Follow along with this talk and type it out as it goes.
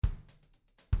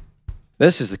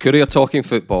This is the Courier Talking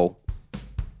Football.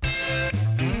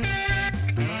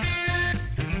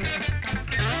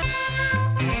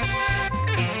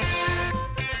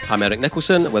 I'm Eric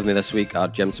Nicholson. With me this week are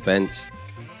Jim Spence,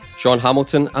 Sean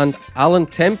Hamilton and Alan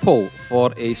Temple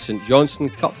for a St Johnstone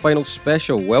Cup Final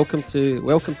special. Welcome to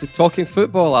Talking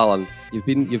Football, Alan. You've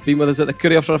been with us at the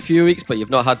Courier for a few weeks, but you've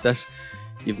not had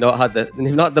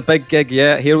the big gig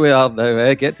yet. Here we are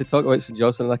now. Get to talk about St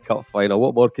Johnstone in a Cup Final.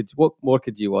 What more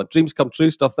could you want? Dreams come true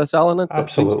stuff. This, Alan, isn't it?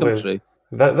 Absolutely. Dreams come true.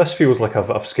 This feels like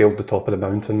I've scaled the top of the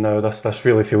mountain now. This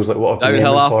really feels like what I've been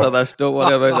downhill aiming after for. this. Don't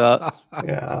worry about that.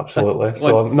 Yeah, absolutely.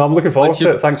 So I'm looking forward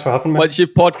to it. Thanks for having me. Once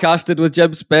you've podcasted with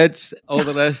Jim Spence, all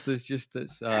the rest is just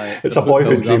it's a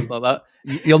boyhood dream. Like that.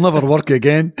 You'll never work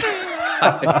again.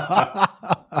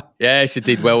 Yes,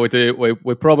 indeed. Well, we do.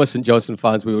 We promised St Johnstone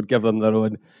fans we would give them their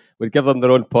own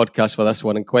podcast for this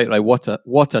one, and quite right.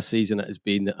 What a season it has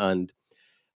been, and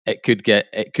we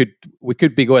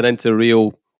could be going into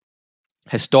real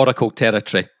historical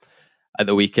territory at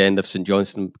the weekend if St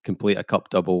Johnstone complete a cup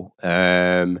double.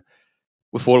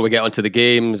 Before we get onto the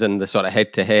games and the sort of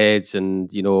head to heads,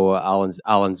 and Alan's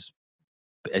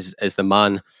is the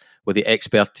man with the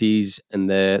expertise and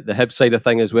the Hibs side of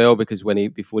thing as well, because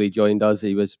before he joined us,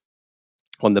 he was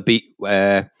on the beat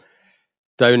down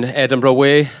Edinburgh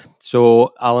way.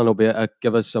 So Alan will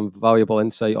give us some valuable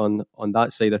insight on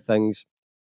that side of things.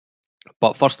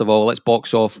 But first of all, let's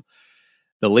box off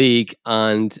the league.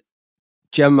 And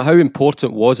Jim, how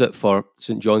important was it for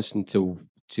St Johnstone to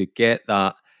get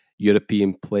that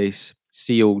European place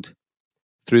sealed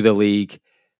through the league,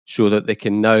 so that they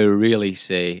can now really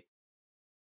say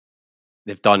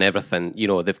they've done everything? You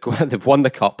know, they've won the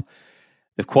cup,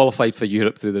 they've qualified for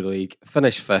Europe through the league,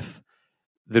 finished fifth.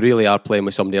 They really are playing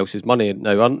with somebody else's money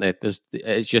now, aren't they?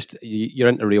 It's just you're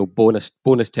into real bonus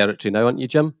territory now, aren't you,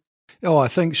 Jim? Oh, I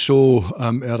think so,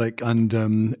 Eric.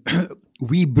 And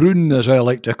wee Brun, as I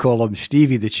like to call him,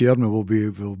 Stevie, the chairman, will be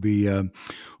over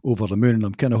the moon. And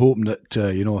I'm kind of hoping that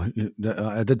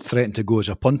I did threaten to go as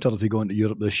a punter if they go into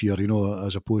Europe this year,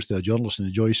 as opposed to a journalist, and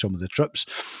enjoy some of the trips.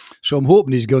 So I'm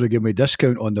hoping he's going to give me a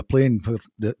discount on the plane for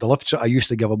the lifts that I used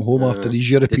to give him home after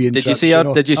these European trips.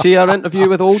 Did you see our interview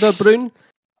with older Brun?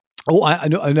 Oh, I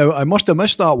know. I must have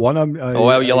missed that one.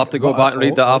 You'll have to go back and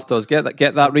read that afterwards. Get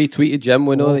that retweeted, Jim.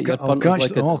 We know that you're punting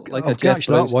like a Jeff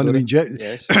Brown that one. I mean,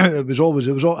 yes. I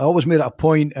always made it a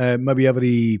point, maybe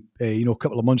every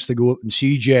couple of months, to go up and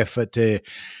see Jeff at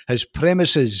his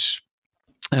premises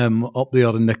up there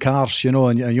in the cars,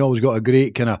 and you always got a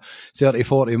great kind of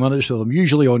 30-40 minutes with them,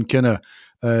 usually on kind of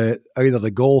either the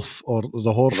golf or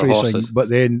the horse racing, but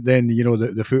then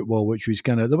the football, which was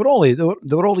kind of they were all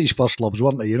his first loves,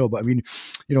 weren't they? But I mean,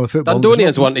 football.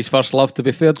 Dundonians weren't his first love, to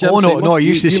be fair, Jim. Oh no,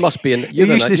 you must be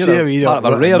part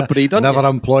of a rare breed. Never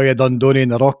employ a Dundonian,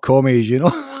 the rock commies,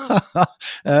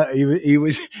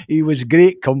 he was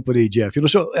great company, Jeff.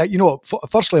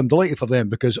 Firstly, I'm delighted for them,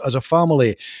 because as a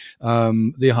family,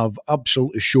 they have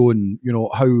absolutely shown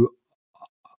how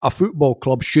a football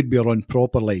club should be run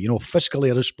properly,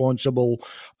 fiscally responsible,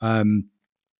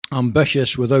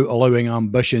 ambitious without allowing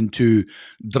ambition to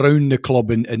drown the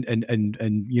club in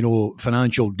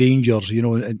financial dangers,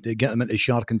 and get them into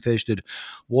shark-infested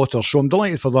water. So I'm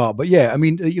delighted for that. But yeah, I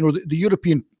mean, the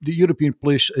European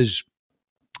place is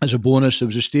a bonus. There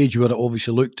was a stage where it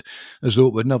obviously looked as though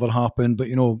it would never happen, but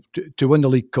to win the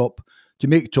League Cup, to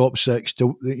make top six,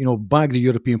 to bag the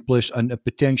European place, and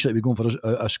potentially be going for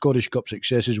a Scottish Cup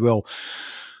success as well.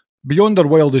 Beyond our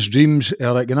wildest dreams,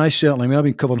 Eric, and I've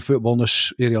been covering football in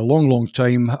this area a long, long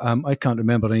time. I can't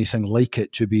remember anything like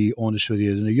it, to be honest with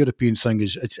you. And the European thing I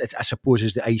suppose,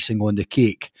 is the icing on the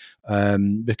cake,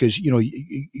 because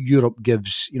Europe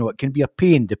gives, it can be a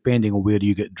pain depending on where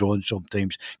you get drawn.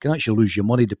 Sometimes you can actually lose your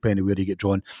money depending on where you get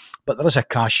drawn, but there is a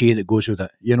cachet that goes with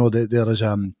it.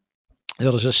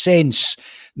 There is a sense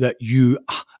that you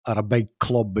are a big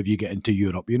club if you get into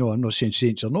Europe. I'm not saying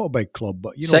Saints are not a big club,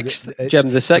 but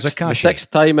Jim, the sixth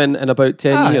time in about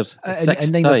 10 years.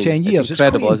 In 9 or 10 years, it's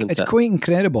incredible, isn't it? It's quite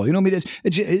incredible. They've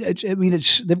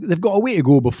got a way to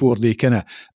go before they kind of,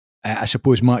 I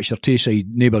suppose, match their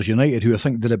Tayside neighbours United, who I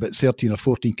think did about 13 or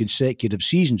 14 consecutive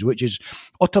seasons, which is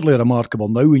utterly remarkable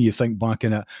now when you think back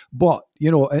in it. But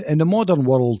in the modern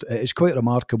world, it's quite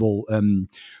remarkable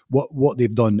what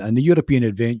they've done, and the European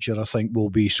adventure, I think, will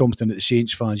be something that the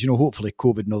Saints fans, hopefully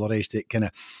COVID and all the rest, it kind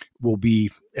of will be,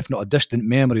 if not a distant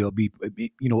memory, it'll be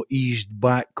eased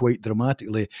back quite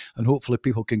dramatically, and hopefully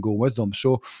people can go with them.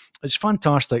 So it's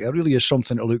fantastic. It really is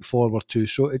something to look forward to.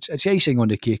 So it's icing on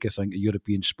the cake, I think, the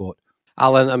European spot.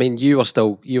 Alan, I mean, you were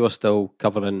still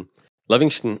covering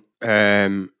Livingston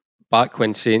back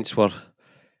when Saints were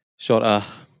sort of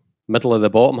middle of the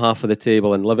bottom half of the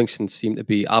table, and Livingston seemed to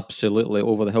be absolutely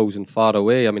over the hills and far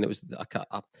away. I mean, it was.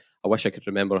 I wish I could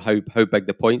remember how big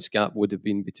the points gap would have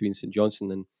been between St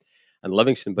Johnstone and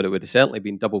Livingston, but it would have certainly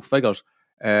been double figures.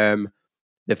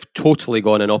 They've totally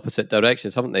gone in opposite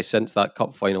directions, haven't they, since that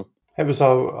cup final? It was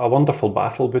a wonderful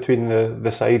battle between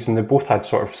the sides, and they both had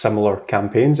sort of similar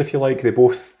campaigns, if you like. They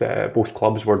both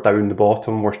clubs were down the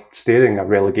bottom, were staring a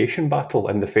relegation battle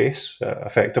in the face,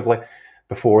 effectively,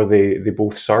 before they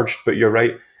both surged. But you're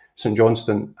right, St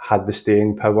Johnstone had the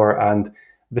staying power, and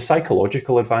the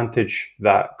psychological advantage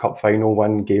that cup final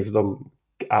win gave them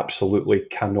absolutely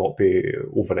cannot be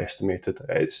overestimated.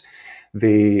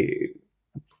 They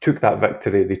took that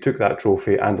victory, they took that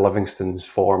trophy, and Livingston's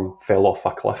form fell off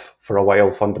a cliff for a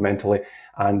while, fundamentally,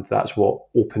 and that's what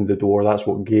opened the door. That's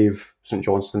what gave St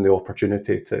Johnstone the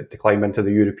opportunity to climb into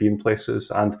the European places.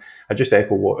 And I just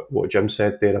echo what Jim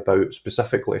said there about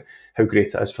specifically how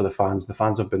great it is for the fans. The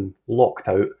fans have been locked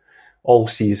out all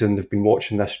season. They've been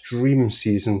watching this dream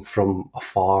season from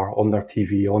afar on their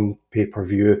TV, on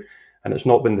pay-per-view, and it's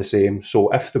not been the same.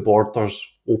 So if the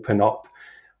borders open up,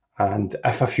 and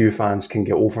if a few fans can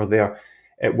get over there,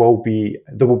 there will be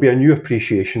a new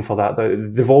appreciation for that.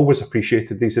 They've always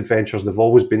appreciated these adventures. They've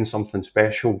always been something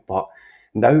special. But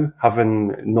now,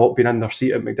 having not been in their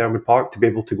seat at McDiarmid Park, to be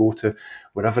able to go to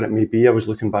wherever it may be. I was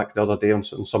looking back the other day on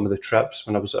some of the trips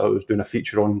when I was doing a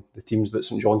feature on the teams that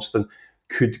St Johnstone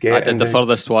could get. I did the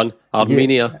furthest one,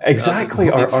 Armenia. Yeah, exactly,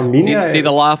 Armenia. See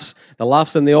the laughs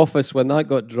in the office when that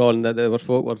got drawn. That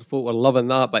folk were loving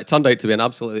that, but it turned out to be an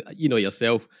absolute. You know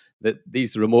yourself that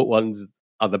these remote ones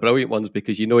are the brilliant ones,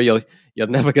 because you know you're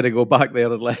never going to go back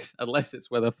there unless it's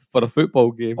for a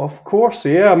football game. Of course,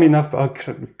 yeah. I mean, I've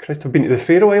been to the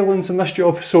Faroe Islands in this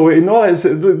job, so those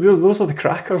are the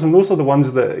crackers, and those are the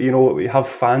ones that we have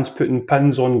fans putting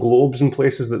pins on globes in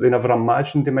places that they never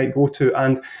imagined they might go to.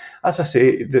 And as I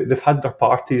say, they've had their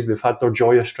parties, they've had their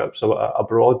joyous trips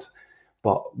abroad,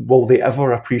 but will they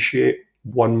ever appreciate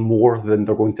one more than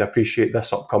they're going to appreciate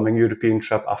this upcoming European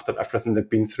trip after everything they've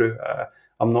been through?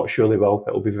 I'm not sure they will.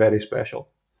 It'll be very special.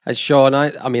 As Sean,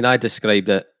 I described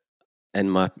it in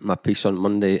my piece on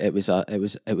Monday. It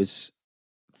was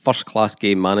first class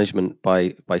game management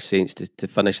by Saints to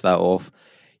finish that off.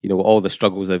 All the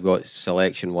struggles they've got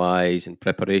selection wise and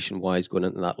preparation wise going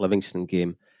into that Livingston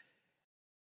game.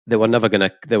 They were never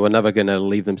gonna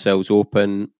leave themselves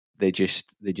open. They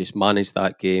just managed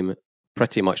that game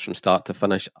pretty much from start to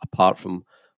finish, apart from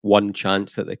one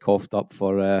chance that they coughed up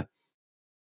for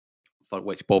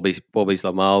which Bobby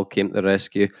Lamal came to the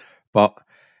rescue. But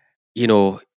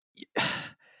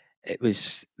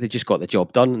they just got the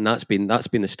job done, and that's been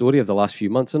the story of the last few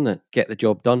months, isn't it? Get the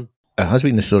job done. It has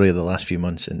been the story of the last few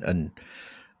months, and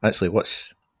actually,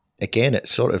 it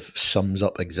sort of sums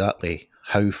up exactly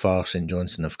how far St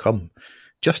Johnstone have come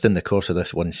just in the course of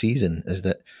this one season. Is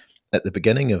that at the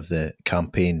beginning of the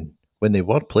campaign, when they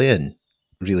were playing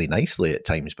really nicely at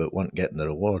times but weren't getting the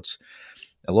rewards,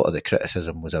 a lot of the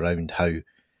criticism was around how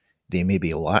they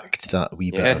maybe lacked that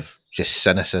wee bit of just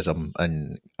cynicism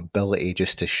and ability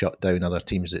just to shut down other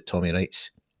teams that Tommy Wright's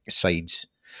sides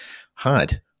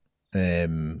had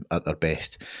at their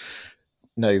best.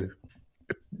 Now,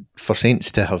 for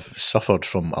Saints to have suffered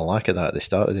from a lack of that at the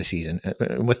start of the season,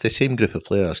 with the same group of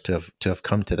players to have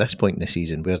come to this point in the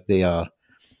season where they are,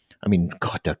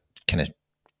 they're kind of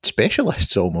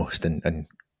specialists almost in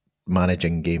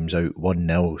managing games out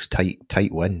 1-0,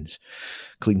 tight wins,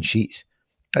 clean sheets.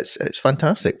 It's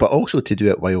fantastic, but also to do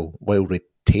it while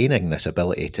retaining this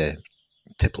ability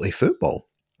to play football.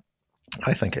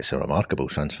 I think it's a remarkable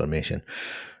transformation,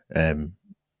 and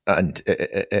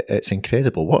it's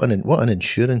incredible. What an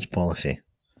insurance policy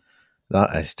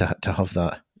that is to have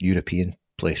that European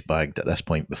place bagged at this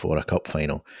point before a cup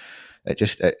final. It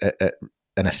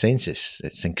in a sense,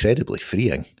 it's incredibly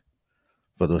freeing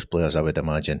for those players, I would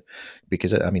imagine,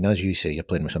 because as you say, you're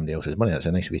playing with somebody else's money. That's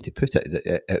a nice way to put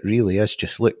it. It really is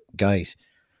just, look, guys,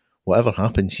 whatever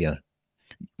happens here,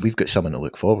 we've got something to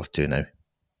look forward to now.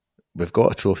 We've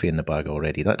got a trophy in the bag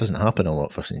already. That doesn't happen a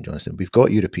lot for St Johnstone. We've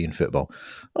got European football.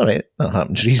 All right, that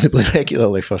happens reasonably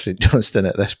regularly for St Johnstone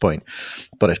at this point,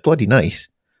 but it's bloody nice.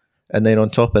 And then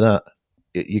on top of that,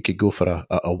 you could go for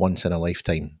a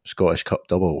once-in-a-lifetime Scottish Cup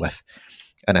double with,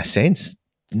 in a sense,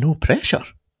 no pressure.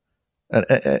 And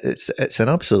it's an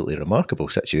absolutely remarkable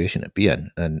situation to be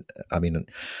in. And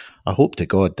I hope to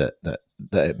God that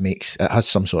it has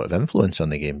some sort of influence on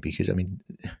the game, because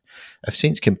if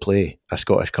Saints can play a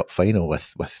Scottish Cup final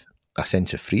with a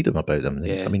sense of freedom about them,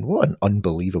 then, what an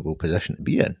unbelievable position to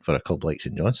be in for a club like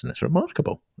St Johnstone. It's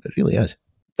remarkable. It really is.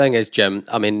 Thing is, Jim,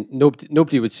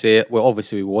 nobody would say it. Well,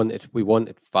 obviously we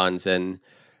wanted fans in.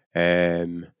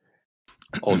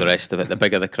 all the rest of it. The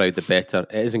bigger the crowd, the better.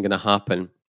 It isn't going to happen.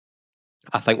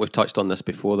 I think we've touched on this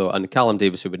before, though, and Callum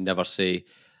Davis would never say,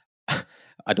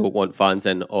 I don't want fans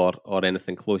in or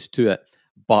anything close to it.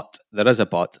 But there is a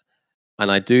but.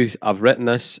 And I've written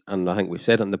this, and I think we've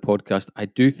said it on the podcast, I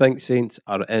do think Saints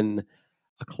are in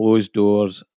a closed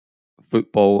doors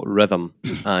football rhythm.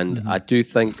 And I do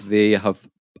think they have,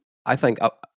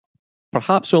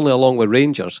 perhaps only along with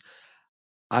Rangers,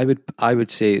 I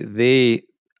would say they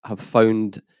have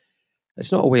found,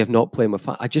 it's not a way of not playing with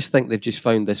fans. I just think they've just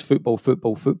found this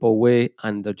football way,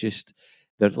 and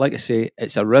they're like I say,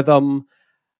 it's a rhythm,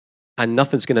 and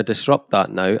nothing's going to disrupt that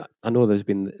now. I know there's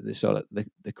been the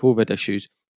COVID issues.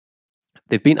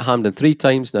 They've been to Hampden 3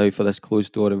 times now for this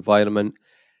closed door environment.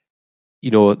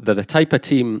 You know, they're the type of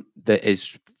team that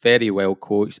is very well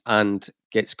coached and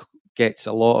gets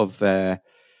a lot of, I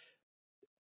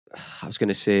was going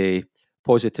to say,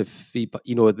 positive feedback.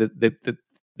 You know, the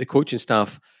coaching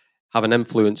staff have an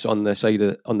influence on the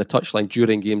touchline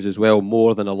during games as well,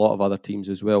 more than a lot of other teams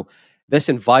as well. This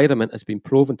environment has been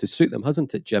proven to suit them,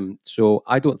 hasn't it, Jim? So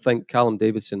I don't think Callum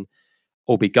Davidson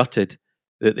will be gutted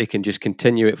that they can just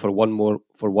continue it for one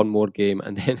more game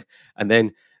and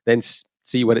then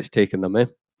see where it's taken them.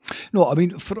 No, I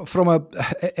mean,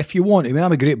 if you want, I mean,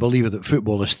 I'm a great believer that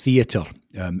football is theatre,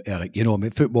 Eric. You know, I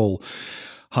mean, football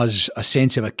has a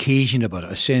sense of occasion about it,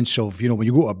 a sense of, you know, when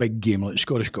you go to a big game like the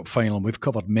Scottish Cup final, and we've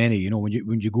covered many, you know, when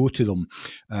you go to them,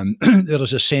 there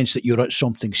is a sense that you're at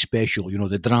something special, you know,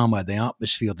 the drama, the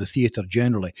atmosphere, the theatre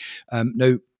generally.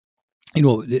 Now, you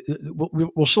know,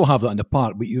 we'll still have that in the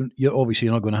park, but you're obviously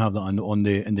not going to have that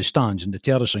in the stands and the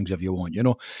terracings if you want, you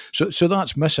know. So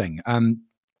that's missing.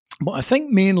 But I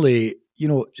think mainly, you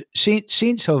know,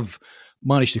 Saints have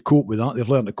managed to cope with that. They've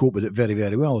learned to cope with it very,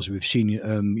 very well, as we've seen,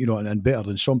 you know, and better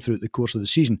than some throughout the course of the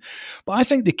season. But I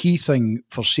think the key thing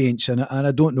for Saints, and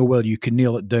I don't know whether you can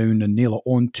nail it down and nail it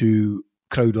onto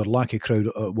crowd or lack of crowd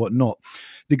or whatnot.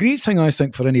 The great thing I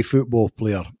think for any football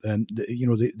player, you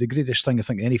know, the greatest thing I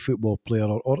think any football player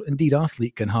or indeed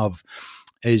athlete can have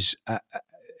is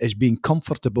being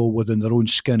comfortable within their own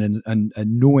skin and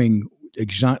knowing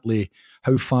exactly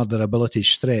how far their abilities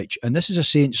stretch. And this is a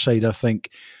Saints side, I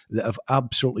think, that have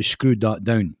absolutely screwed that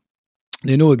down.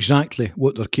 They know exactly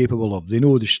what they're capable of. They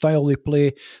know the style they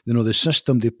play, they know the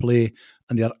system they play,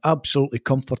 and they are absolutely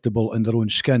comfortable in their own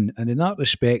skin. And in that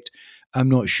respect, I'm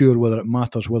not sure whether it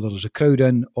matters whether there's a crowd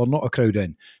in or not a crowd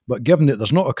in. But given that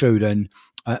there's not a crowd in,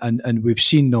 and we've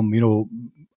seen them, you know,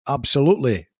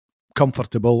 absolutely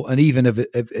comfortable, and even if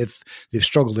they've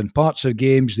struggled in parts of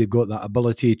games, they've got that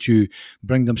ability to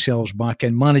bring themselves back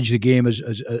in, manage the game as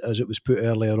it was put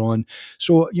earlier on.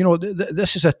 So, you know,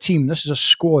 this is a team, this is a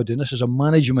squad, and this is a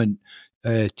management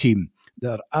team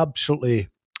that are absolutely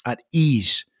at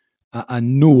ease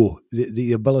and know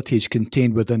the abilities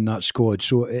contained within that squad.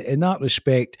 So in that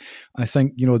respect, I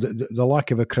think, you know, the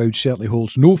lack of a crowd certainly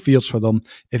holds no fears for them.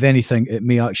 If anything, it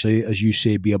may actually, as you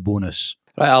say, be a bonus.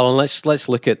 Right, Alan. Let's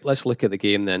look at the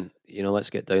game then. You know, let's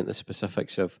get down to the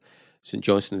specifics of St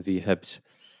Johnstone v Hibs.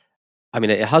 I mean,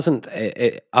 it hasn't.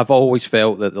 I've always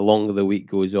felt that the longer the week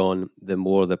goes on, the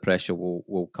more the pressure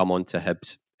will come onto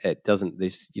Hibs. It doesn't.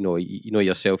 This, you know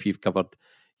yourself. You've covered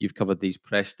these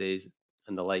press days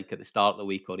and the like at the start of the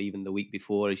week or even the week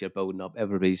before as you're building up.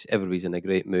 Everybody's in a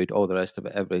great mood. All the rest of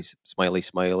it, everybody's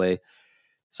smiley.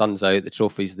 Sun's out. The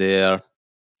trophy's there.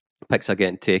 Picks are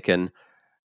getting taken.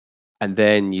 And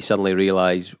then you suddenly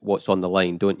realise what's on the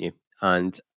line, don't you?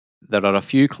 And there are a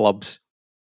few clubs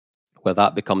where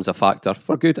that becomes a factor,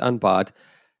 for good and bad.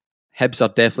 Hibs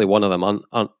are definitely one of them,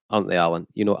 aren't they, Alan?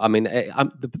 You know, I mean,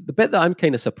 the bit that I'm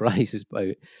kind of surprised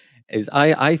about is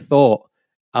I thought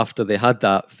after they had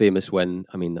that famous win,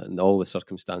 I mean, and all the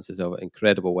circumstances of it,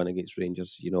 incredible win against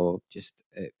Rangers, you know, just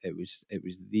it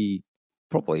was the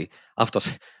probably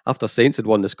after Saints had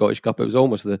won the Scottish Cup, it was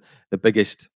almost the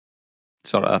biggest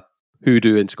sort of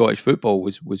hoodoo in Scottish football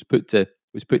was put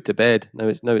to bed. Now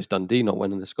it's Dundee not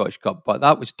winning the Scottish Cup, but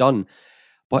that was done.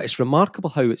 But it's remarkable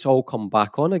how it's all come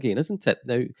back on again, isn't it?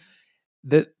 Now,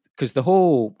 because the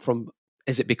whole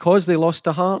is it because they lost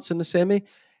to Hearts in the semi?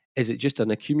 Is it just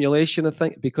an accumulation of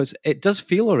things? Because it does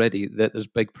feel already that there's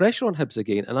big pressure on Hibs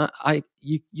again, and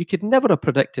you could never have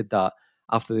predicted that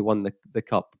after they won the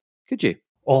cup, could you?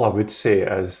 All I would say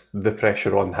is the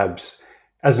pressure on Hibs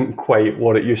isn't quite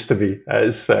what it used to be.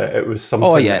 It was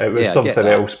something. Something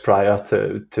else prior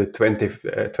to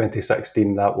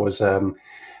 2016. That was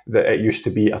that it used to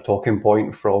be a talking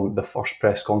point from the first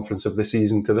press conference of the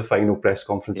season to the final press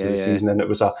conference of the season, and it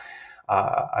was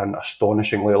an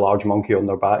astonishingly large monkey on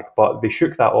their back. But they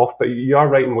shook that off. But you are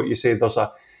right in what you say.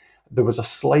 there was a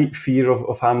slight fear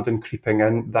of Hampden creeping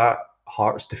in. That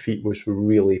Hearts defeat was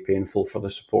really painful for the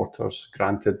supporters.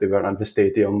 Granted, they weren't in the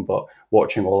stadium, but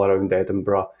watching all around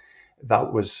Edinburgh,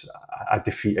 that was a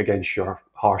defeat against your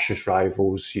harshest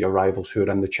rivals, your rivals who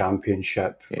are in the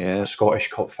Championship, a Scottish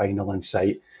Cup final in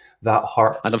sight. That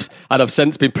hurt, and I've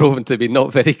since been proven to be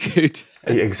not very good.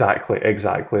 Exactly.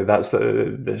 That's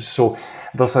so.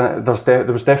 There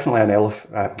was definitely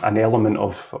an element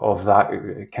of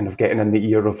that kind of getting in the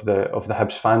ear of the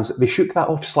Hibs fans. They shook that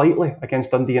off slightly against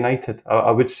Dundee United.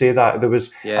 I would say that there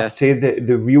was. I'd say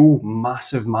the real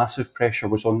massive pressure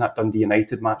was on that Dundee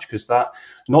United match, because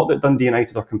not that Dundee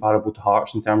United are comparable to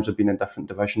Hearts in terms of being in different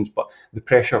divisions, but the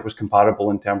pressure was comparable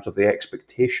in terms of the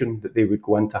expectation that they would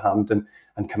go into Hampden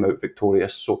and come out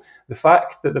victorious. So the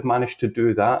fact that they've managed to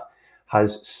do that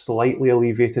has slightly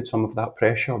alleviated some of that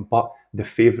pressure, but the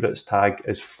favourites tag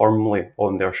is firmly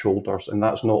on their shoulders, and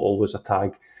that's not always a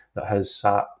tag that has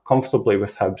sat comfortably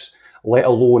with Hibs, let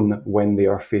alone when they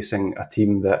are facing a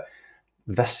team that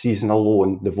this season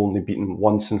alone they've only beaten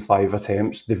once in 5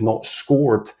 attempts. They've not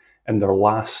scored in their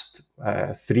last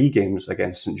 3 games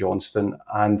against St Johnstone,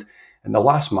 and in the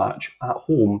last match at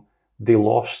home they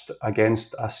lost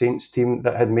against a Saints team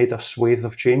that had made a swathe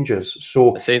of changes.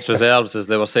 So Saints reserves, as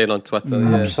they were saying on Twitter.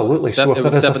 Absolutely. So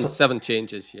if there's seven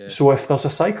changes. Yeah. So if there's a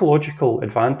psychological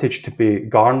advantage to be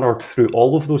garnered through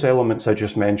all of those elements I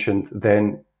just mentioned,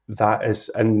 then that is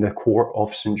in the court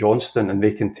of St Johnstone, and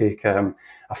they can take a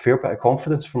fair bit of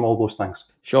confidence from all those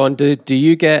things. Sean, do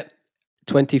you get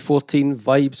 2014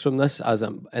 vibes from this? As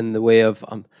I'm in the way of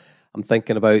I'm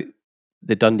thinking about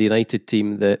the Dundee United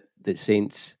team that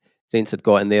Saints had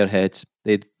got in their heads.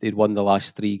 They'd won the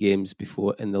last 3 games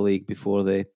before in the league before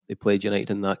they played United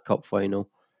in that cup final.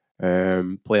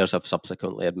 Players have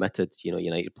subsequently admitted,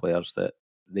 United players, that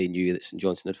they knew that St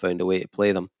Johnstone had found a way to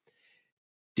play them.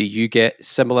 Do you get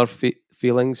similar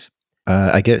feelings?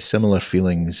 I get similar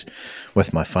feelings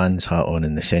with my fans hat on,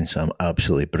 in the sense I'm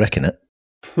absolutely bricking it.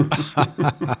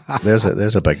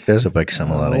 There's a big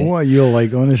similarity. What are you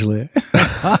like, honestly?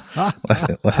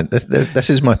 Listen. This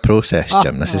is my process,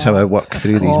 Jim. This is how I work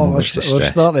through these moments of stress. We're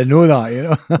starting to know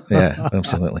that, Yeah,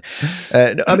 absolutely.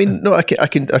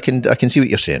 I can see what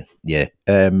you're saying. Yeah,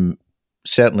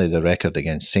 certainly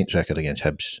the Saints record against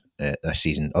Hibs this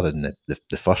season, other than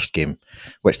the first game,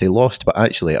 which they lost, but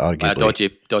actually arguably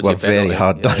dodgy were very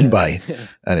hard done by,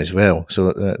 and as well.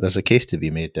 So there's a case to be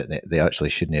made that they actually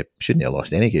shouldn't have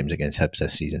lost any games against Hibs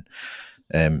this season.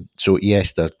 So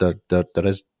yes, there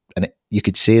is, and you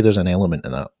could say there's an element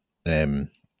in that.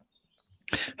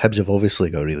 Hibs have obviously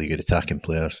got really good attacking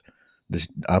players. There's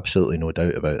absolutely no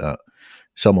doubt about that.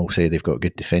 Some will say they've got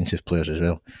good defensive players as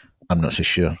well. I'm not so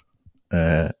sure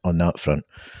on that front.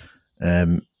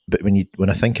 But when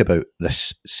I think about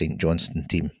this St Johnstone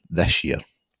team this year,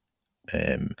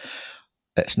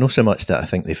 it's not so much that I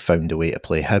think they've found a way to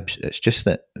play Hibs. It's just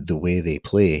that the way they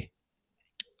play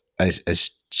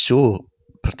is so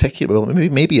particular. Well,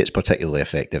 maybe it's particularly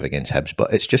effective against Hibs,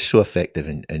 but it's just so effective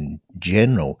in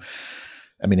general.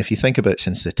 I mean, if you think about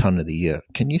since the turn of the year,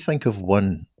 can you think of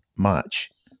one match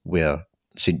where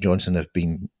St Johnstone have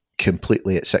been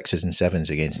completely at 6s and 7s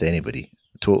against anybody,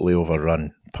 totally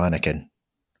overrun, panicking,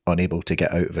 unable to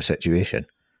get out of a situation?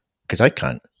 Because I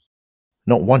can't.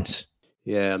 Not once.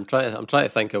 Yeah, I'm trying to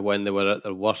think of when they were at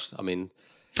their worst. I mean,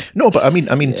 no, but I mean,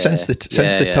 since the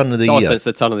turn of the year. Since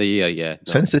the turn of the year, yeah.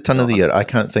 Since the turn of the year, I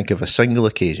can't think of a single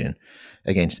occasion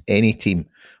against any team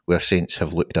where Saints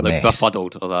have looked a mess.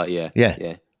 Befuddled or that, yeah.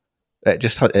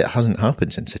 It hasn't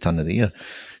happened since the turn of the year.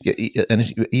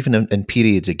 And even in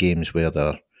periods of games where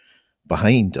they're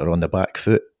behind or on the back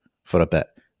foot for a bit,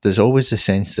 there's always the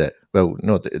sense that, well,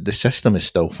 no, the system is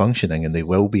still functioning and they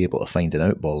will be able to find an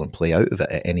out ball and play out of it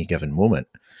at any given moment.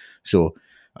 So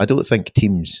I don't think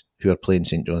teams who are playing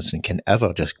St Johnstone can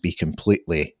ever just be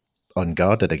completely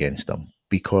unguarded against them,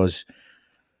 because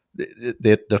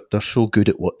they're so good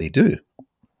at what they do.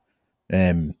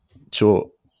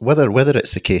 So whether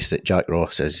it's the case that Jack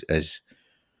Ross is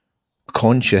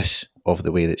conscious of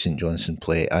the way that St Johnstone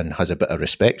play and has a bit of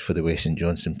respect for the way St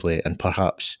Johnstone play, and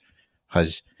perhaps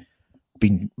has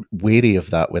been wary of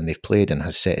that when they've played and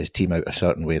has set his team out a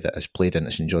certain way that has played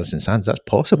into St Johnstone's hands, that's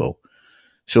possible.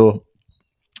 So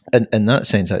in that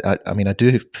sense, I mean, I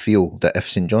do feel that if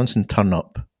St Johnstone turn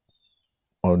up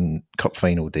on Cup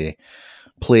Final day,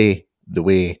 play the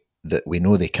way that we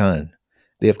know they can,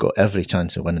 they've got every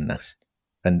chance of winning this.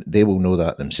 And they will know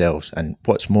that themselves. And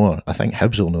what's more, I think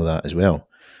Hibs will know that as well.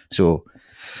 So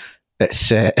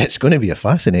it's going to be a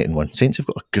fascinating one. Saints have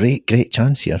got a great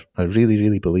chance here. I really,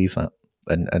 really believe that.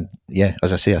 And yeah,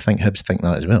 as I say, I think Hibs think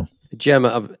that as well. Jim,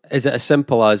 is it as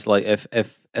simple as, like, if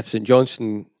if St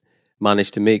Johnstone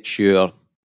manage to make sure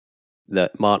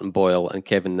that Martin Boyle and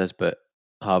Kevin Nisbet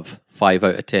have 5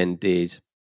 out of 10 days,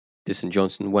 does St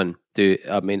Johnstone win?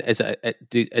 Is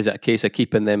it a case of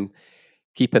keeping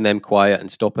them quiet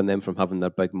and stopping them from having their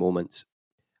big moments,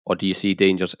 or do you see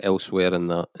dangers elsewhere in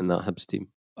that Hibs team?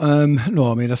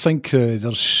 No, I mean, I think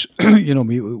there's,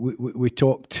 we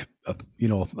talked,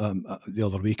 the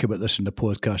other week about this in the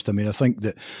podcast. I mean, I think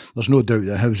that there's no doubt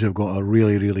that Hibs have got a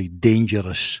really, really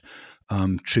dangerous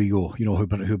trio,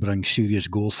 who bring serious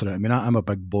goal threat. I mean, I'm a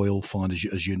big Boyle fan,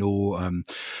 as you know.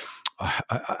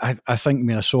 I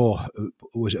think, I saw,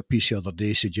 was it a piece the other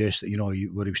day suggest that,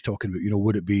 where he was talking about,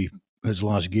 would it be his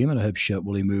last game in a Hibs shirt?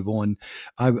 Will he move on?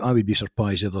 I would be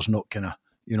surprised if there's not kind of,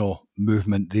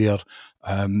 movement there.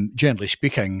 Generally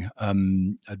speaking,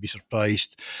 I'd be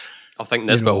surprised. I think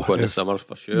Nisbet will go in the summer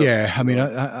for sure. Yeah, I mean,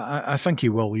 I think he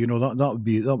will.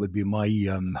 That would be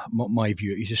my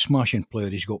view. He's a smashing player.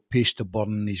 He's got pace to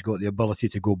burn. He's got the ability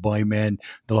to go by men,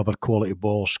 deliver quality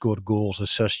balls, score goals,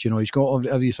 assist. He's got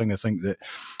everything I think that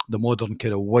the modern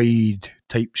kind of wide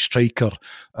type striker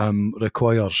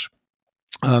requires.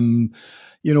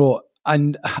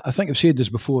 And I think I've said this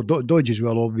before, Dodge as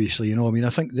well, obviously. I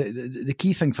think the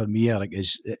key thing for me, Eric,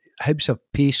 is Hibs have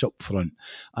pace up front.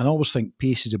 And I always think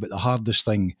pace is about the hardest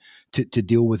thing to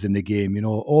deal with in the game.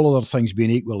 All other things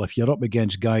being equal, if you're up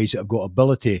against guys that have got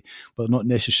ability, but not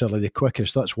necessarily the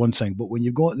quickest, that's one thing. But when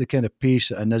you've got the kind of pace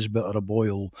that a Nisbet or a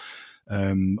Boyle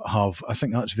have, I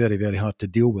think that's very, very hard to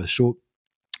deal with. So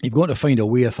you've got to find a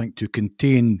way, I think, to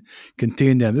contain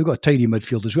them. They've got a tidy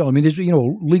midfield as well. I mean,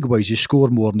 league-wise, they score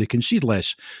more and they concede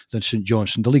less than St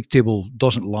Johnstone. The league table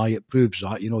doesn't lie; it proves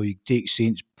that. You take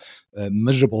Saints'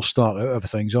 miserable start out of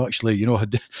things. Actually,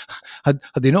 had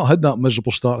they not had that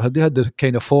miserable start, had they had the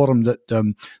kind of form that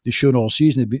they've shown all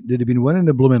season, they'd have been winning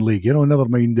the blooming league. Never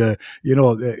mind,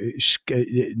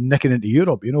 nicking into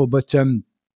Europe. But.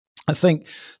 I think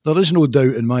there is no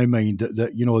doubt in my mind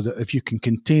that if you can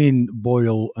contain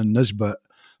Boyle and Nisbet,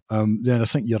 then I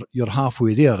think you're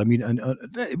halfway there. I mean,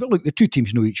 but look, the two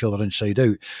teams know each other inside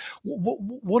out.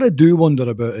 What I do wonder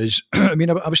about is, I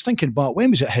was thinking back, when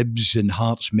was it Hibs and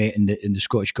Hearts met in the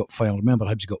Scottish Cup final? Remember,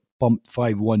 Hibs got bumped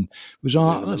 5-1. Was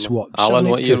that? That's what? Alan,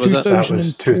 what year was it? That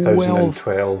was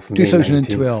 2012.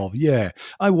 2012. Yeah,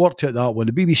 I worked at that one.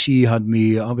 The BBC had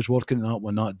me. I was working at that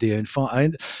one that day. In fact, I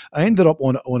ended up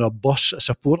on a bus, a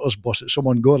supporters bus that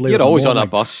someone got later. You're always on a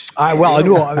bus. I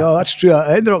know that's true.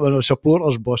 I ended up on a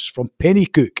supporters bus from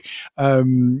Pennycook,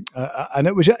 and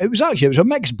it was a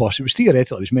mixed bus. It was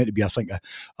theoretically it was meant to be, I think, a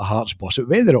Hearts bus.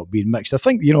 It ended up being mixed. I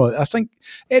think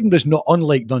Edinburgh's not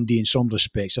unlike Dundee in some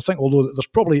respects. I think although there's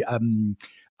probably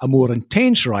a more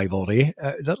intense rivalry,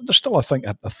 there's still, I think,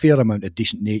 a fair amount of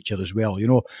decent nature as well,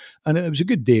 and it was a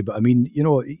good day. But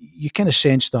you kind of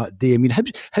sense that day.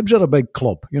 Hibs are a big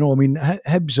club,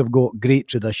 Hibs have got great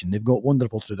tradition. They've got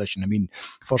wonderful tradition.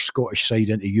 First Scottish side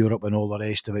into Europe and all the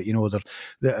rest of it.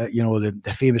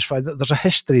 The famous fight. There's a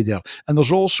history there, and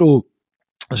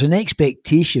there's an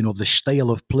expectation of the style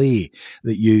of play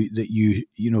that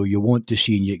you want to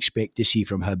see and you expect to see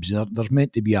from Hibs. There's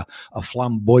meant to be a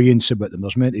flamboyance about them.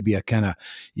 There's meant to be a kind of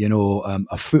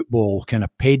a football kind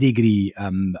of pedigree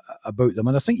about them,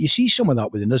 and I think you see some of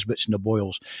that with the Nisbets and the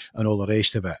Boyles and all the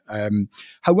rest of it.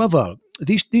 However,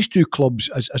 these two clubs,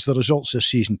 as the results this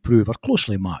season prove, are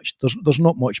closely matched. There's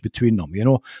not much between them.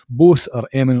 Both are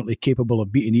eminently capable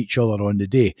of beating each other on the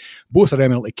day. Both are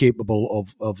eminently capable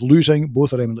of losing.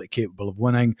 Both are eminently capable of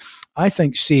winning. I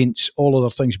think Saints, all other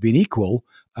things being equal,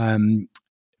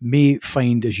 may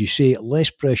find, as you say, less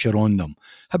pressure on them.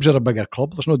 Hibs are a bigger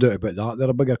club. There's no doubt about that.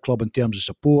 They're a bigger club in terms of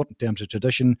support, in terms of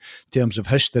tradition, in terms of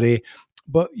history.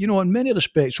 But in many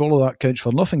respects, all of that counts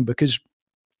for nothing because.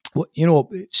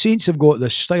 Saints have got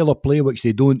this style of play which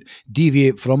they don't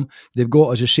deviate from. They've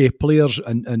got, as I say, players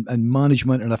and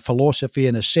management and a philosophy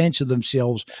and a sense of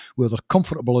themselves where they're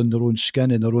comfortable in their own skin,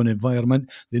 in their own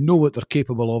environment. They know what they're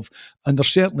capable of, and they're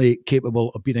certainly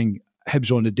capable of beating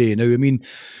Hibs on the day. Now,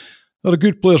 there are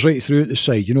good players right through at the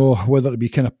side, whether it be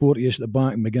kind of Porteous at the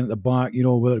back and McGinn at the back,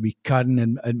 whether it be Cadden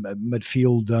in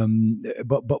midfield.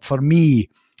 But for me,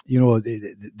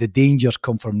 the dangers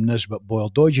come from Nisbet, Boyle,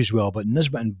 Dodge as well. But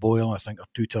Nisbet and Boyle, I think, are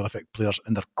two terrific players,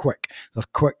 and they're quick.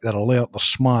 They're alert, they're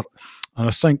smart. And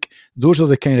I think those are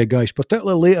the kind of guys,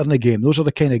 particularly later in the game, those are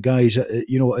the kind of guys that,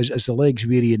 as the legs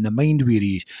weary and the mind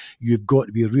wearies, you've got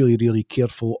to be really, really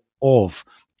careful of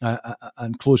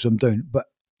and close them down. But,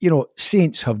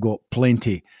 Saints have got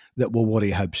plenty that will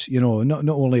worry Hibs. Not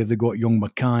only have they got young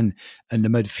McCann in the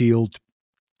midfield,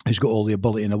 who's got all the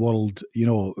ability in the world,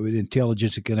 with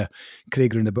intelligence and kind of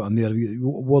Craig round about him there.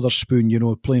 Wotherspoon,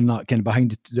 playing that kind of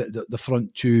behind the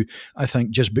front two, I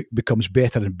think just becomes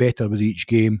better and better with each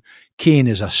game. Kane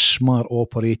is a smart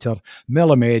operator.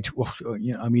 Melamed,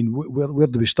 where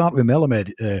do we start with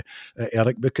Melamed,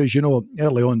 Eric? Because,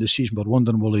 early on this season we're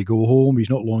wondering, will he go home? He's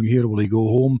not long here, will he go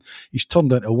home? He's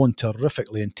turned into one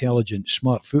terrifically intelligent,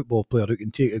 smart football player who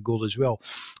can take a goal as well.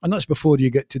 And that's before you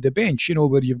get to the bench,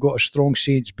 where you've got a strong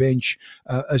Saints bench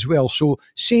as well. So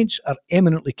Saints are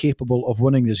eminently capable of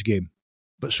winning this game,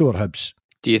 but so are Hibs.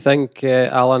 Do you think,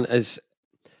 Alan, is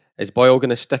Boyle going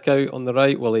to stick out on the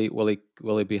right? Will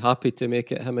he be happy to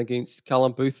make it him against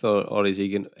Callum Booth, or is he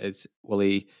going? Will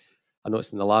he? I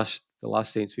noticed in the last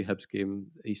Saints v Hibs game,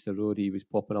 Easter Road, he was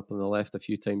popping up on the left a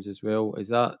few times as well. Is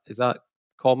that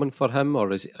common for him,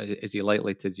 or is he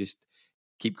likely to just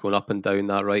keep going up and down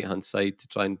that right hand side to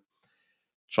try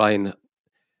and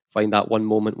find that one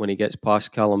moment when he gets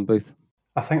past Callum Booth?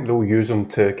 I think they'll use him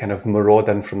to kind of maraud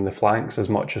in from the flanks as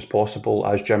much as possible.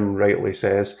 As Jim rightly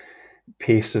says,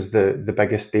 pace is the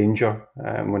biggest danger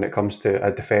when it comes to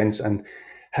a defence, and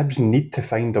Hibs need to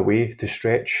find a way to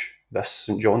stretch this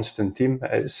St Johnstone team.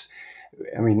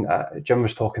 Jim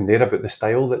was talking there about the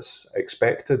style that's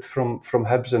expected from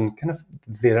Hibs, and kind of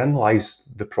therein lies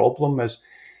the problem, is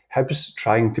Hibs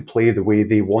trying to play the way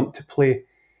they want to play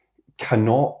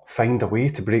cannot find a way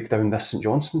to break down this St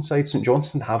Johnstone side. St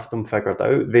Johnstone have them figured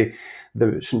out. The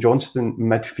St Johnstone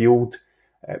midfield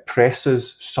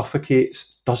presses,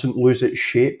 suffocates, doesn't lose its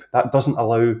shape. That doesn't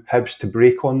allow Hibs to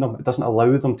break on them. It doesn't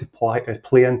allow them to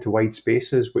play into wide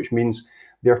spaces, which means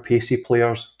their pacey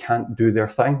players can't do their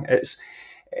thing. It's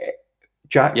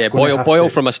Jack's Boyle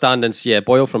from a standing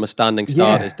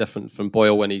start is different from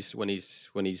Boyle when he's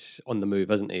on the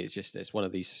move, isn't he? It's one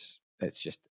of these. It's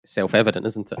just self-evident,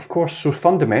 isn't it? Of course. So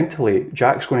fundamentally,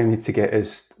 Jack's going to need to get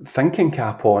his thinking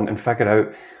cap on and figure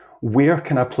out, where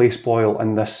can I place Boyle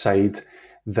in this side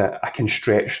that I can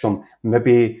stretch them?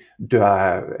 Maybe do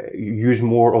I use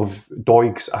more of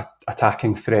Doig's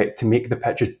attacking threat to make the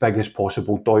pitch as big as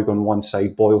possible? Doig on one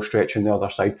side, Boyle stretching the other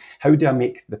side. How do I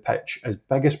make the pitch as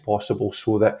big as possible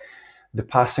so that the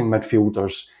passing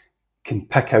midfielders can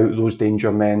pick out those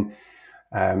danger men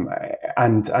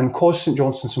and cause St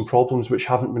Johnstone some problems which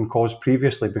haven't been caused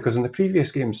previously? Because in the previous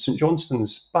games, St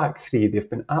Johnstone's back three, they've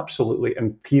been absolutely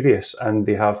imperious, and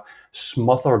they have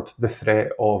smothered the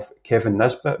threat of Kevin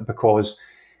Nisbet, because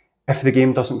if the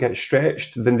game doesn't get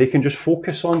stretched, then they can just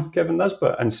focus on Kevin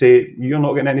Nisbet and say, you're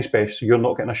not getting any space, you're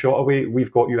not getting a shot away,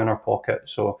 we've got you in our pocket.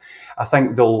 So I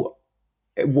think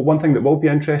one thing that will be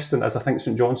interesting is I think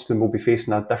St Johnstone will be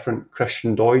facing a different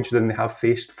Christian Doidge than they have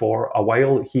faced for a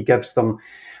while. He gives them,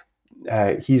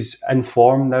 he's in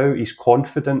form now, he's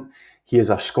confident, he is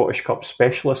a Scottish Cup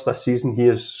specialist this season, he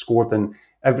has scored in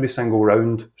every single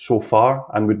round so far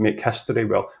and would make history,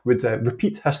 would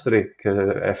repeat history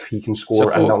if he can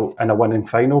score in a winning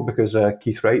final, because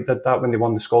Keith Wright did that when they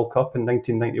won the Skol Cup in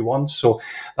 1991. So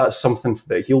that's something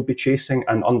that he'll be chasing,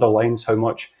 and underlines how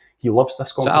much he loves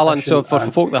this competition. So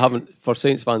Alan, for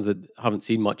Saints fans that haven't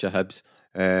seen much of Hibs,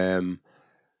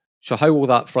 so how will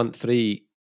that front three?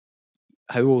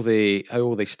 How will they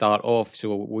start off?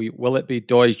 So will it be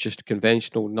Doidge just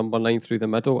conventional number 9 through the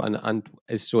middle, and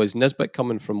is Nisbet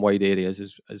coming from wide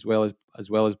areas as well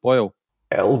as Boyle?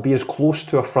 It'll be as close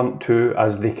to a front two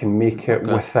as they can make it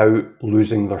without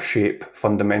losing their shape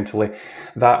fundamentally.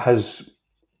 That has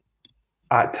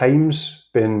at times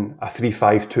been a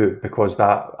 3-5-2, because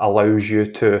that allows you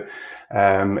to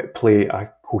play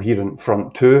a coherent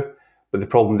front two. But the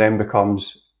problem then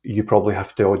becomes, you probably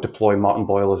have to deploy Martin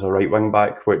Boyle as a right wing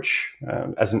back, which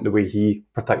isn't the way he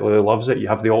particularly loves it. You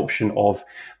have the option of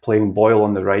playing Boyle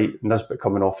on the right, Nisbet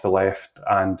coming off the left,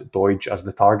 and Doidge as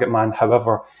the target man.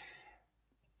 However,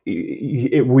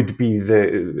 it would be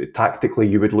tactically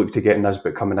you would look to get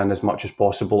Nisbet coming in as much as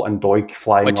possible and Doig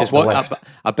flying up the left.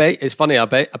 I bet it's funny. I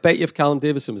bet if Callum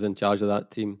Davison was in charge of that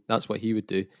team, that's what he would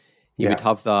do. He would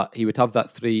have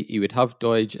that three. He would have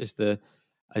Doidge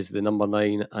as the number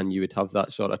 9, and you would have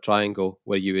that sort of triangle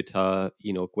where you would have,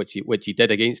 which he did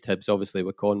against Hibs, obviously,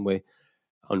 with Conway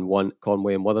and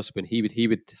Wotherspoon. He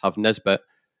would have Nisbet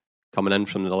coming in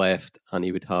from the left, and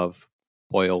he would have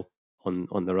Boyle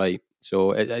on the right.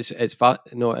 So it is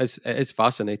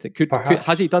fascinating.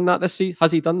 Has he done that this season?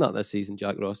 Has he done that this season,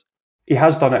 Jack Ross? He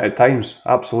has done it at times,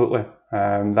 absolutely.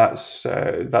 That's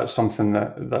something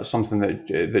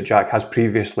that Jack has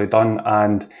previously done,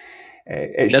 and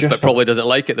Nisbet probably doesn't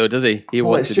like it though, does he? He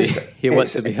wants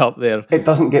to be up there. It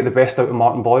doesn't get the best out of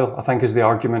Martin Boyle, I think, is the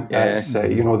argument. Yeah. It's,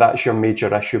 that's your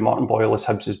major issue. Martin Boyle is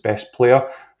Hibs' best player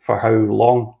for how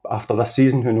long after this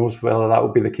season? Who knows whether that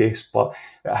will be the case, but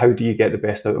how do you get the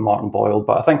best out of Martin Boyle?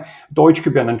 But I think Doidge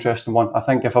could be an interesting one. I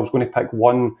think if I was going to pick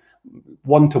one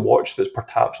to watch that's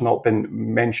perhaps not been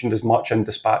mentioned as much in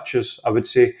dispatches, I would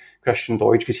say Christian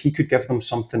Doidge, because he could give them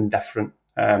something different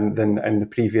than in the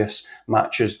previous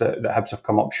matches that Hibs have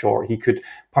come up short. He could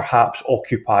perhaps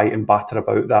occupy and batter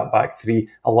about that back three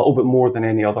a little bit more than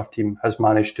any other team has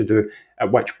managed to do,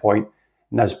 at which point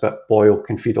Nisbet, Boyle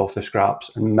can feed off the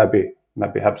scraps, and maybe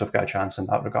Hibs have got a chance in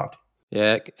that regard.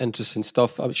 Yeah, interesting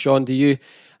stuff. Sean, do you? I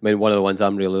mean, one of the ones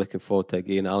I'm really looking forward to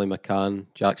again, Ali McCann,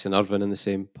 Jackson Irvine in the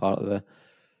same part of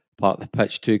the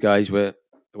pitch. Two guys with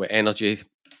energy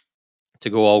to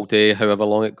go all day, however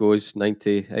long it goes,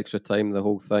 90 extra time, the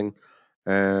whole thing.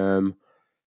 I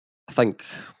think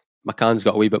McCann's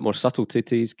got a wee bit more subtlety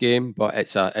to his game, but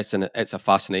it's a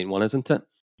fascinating one, isn't it?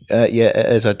 Yeah,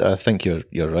 it is. I think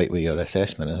you're right with your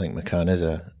assessment. I think McCann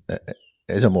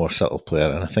is a more subtle player,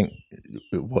 and I think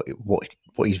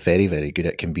what he's very, very good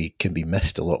at can be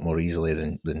missed a lot more easily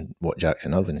than what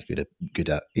Jackson Irvine is good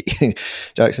at.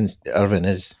 Jackson Irvine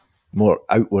is more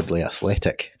outwardly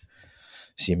athletic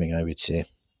seeming, I would say,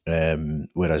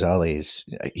 whereas Ali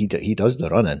he does the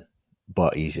running,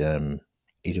 but he's a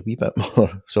wee bit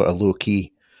more sort of low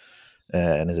key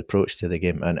in his approach to the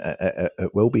game, and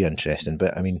it will be interesting.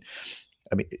 But I mean,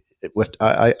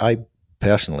 I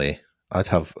personally, I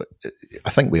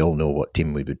think we all know what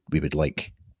team we would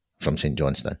like from St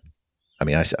Johnstone. I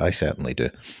mean, I certainly do.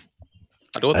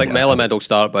 I don't think Melamed will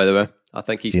start, by the way. I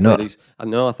think he's played his.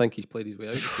 I think he's played his way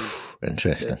out.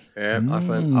 Interesting. Yeah,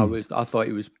 I thought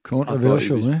he was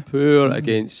controversial. Poor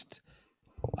against.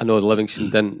 I know Livingston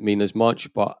didn't mean as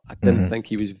much, but I didn't think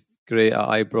he was great at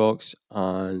Ibrox,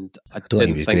 and I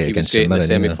didn't think he was great in the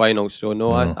semi-finals. So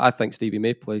no, I think Stevie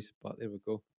May plays. But there we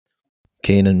go.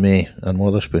 Kane and May and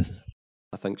Wotherspoon.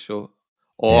 I think so.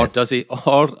 Or does he?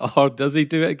 Or does he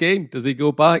do it again? Does he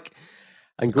go back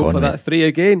and go for that three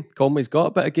again? Conway's got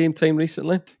a bit of game time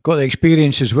recently. Got the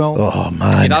experience as well. Oh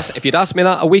man! If you'd asked me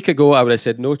that a week ago, I would have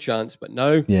said no chance. But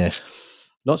now,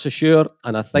 not so sure.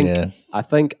 And I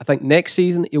think next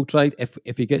season he'll try.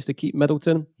 If he gets to keep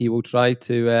Middleton, he will try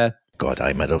to.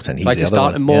 Middleton. He's try to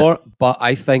start him more. Yeah. But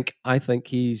I think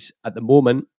he's at the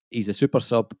moment he's a super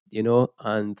sub,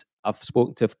 and I've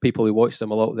spoken to people who watched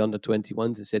him a lot with the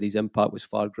under-21s and said his impact was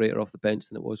far greater off the bench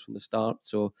than it was from the start.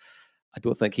 So I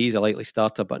don't think he's a likely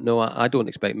starter, but no, I don't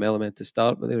expect Melamed to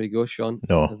start. But there you go, Sean.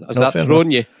 No, Has that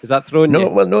thrown you? No,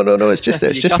 well, no. It's just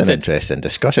an interesting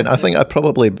discussion. I think I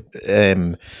probably,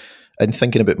 in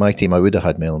thinking about my team, I would have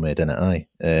had Melamed in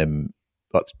it.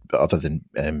 But other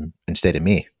than instead of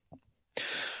May.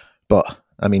 But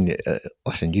I mean,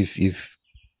 listen,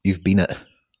 you've been at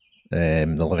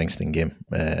the Livingston game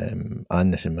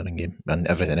and the St Mirren game and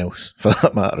everything else for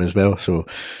that matter as well. So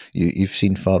you've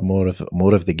seen far more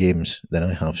of the games than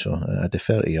I have. So I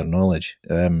defer to your knowledge.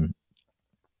 And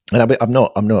I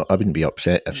wouldn't be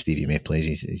upset if Stevie May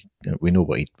plays. We know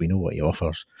what he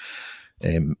offers.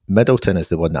 Middleton is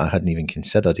the one that I hadn't even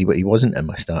considered. He wasn't in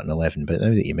my starting 11, but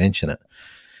now that you mention it,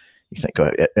 you think,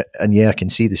 and I can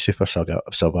see the super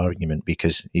sub argument,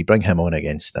 because you bring him on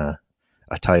against a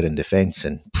tiring defence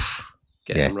and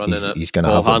him running he's going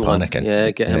to have them panicking.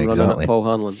 Yeah, get him running at Paul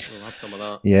Hanlon. We'll have some of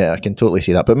that. Yeah, I can totally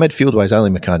see that. But midfield wise, Ali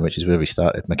McCann, which is where we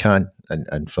started, McCann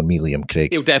and for me Liam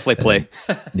Craig. He'll definitely play.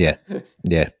 Yeah.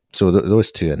 So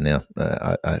those two in there,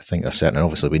 I think are certain. And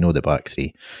obviously, we know the back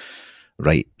three.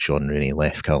 Right, Sean Rooney,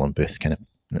 left, Callum Booth kind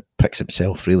of picks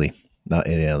himself, really, that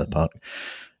area of the park.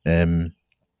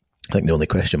 I think the only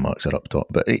question marks are up top.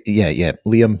 But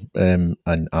Liam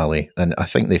and Ali, and I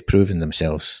think they've proven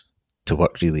themselves to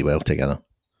work really well together.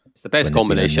 It's the best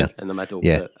combination in the middle.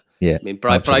 Yeah. I mean,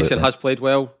 Bryson has played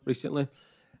well recently,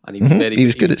 and he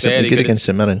was good against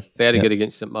St Mirren. Very good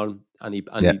against St Mirren,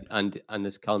 and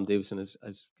as Callum Davison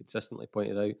has consistently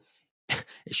pointed out,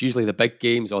 it's usually the big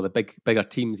games or the bigger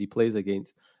teams he plays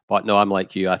against. But no, I'm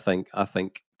like you. I think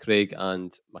Craig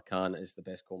and McCann is the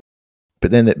best combination. But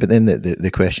then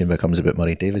the question becomes about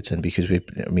Murray Davidson, because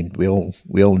we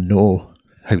all know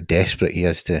how desperate he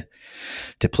is to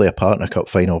play a part in a cup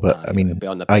final. But I mean,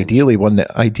 ideally one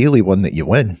that you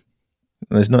win.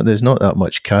 There's not that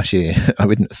much cachet, I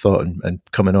wouldn't have thought, and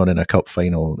coming on in a cup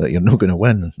final that you're not going to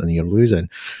win and you're losing.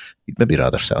 You'd maybe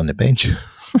rather sit on the bench.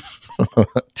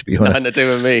 To be honest, nothing to do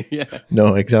with me. Yeah.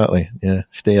 No, exactly. Yeah,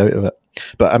 stay out of it.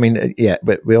 But I mean,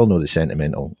 but we all know the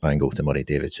sentimental angle to Murray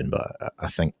Davidson. But I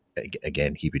think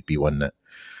again he would be one that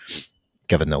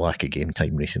given the lack of game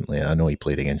time recently. I know he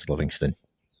played against Livingston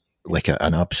like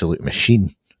an absolute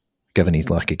machine, given his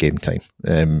lack of game time.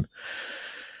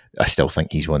 I still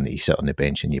think he's one that you sit on the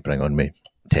bench and you bring on me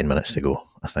 10 minutes to go.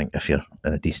 I think if you're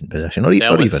in a decent position, or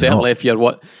even certainly not. if you're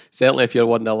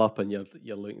 1-0 up and you're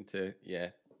looking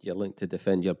to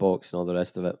defend your box and all the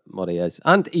rest of it, Murray is.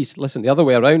 And he's the other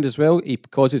way around as well. He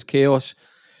causes chaos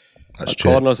at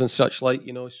corners and such like,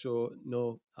 so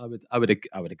no, I would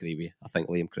agree with you. I think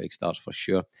Liam Craig starts for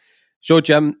sure. So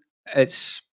Jim,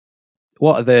 what's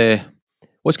going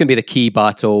to be the key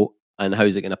battle and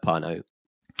how's it going to pan out?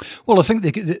 Well, I think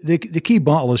the key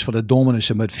battle is for the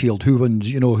dominance of midfield. Who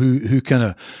wins? Who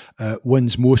kind of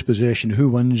wins most possession? Who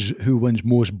wins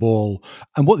most ball?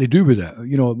 And what they do with it?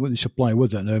 What they supply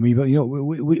with it. Now, I mean, but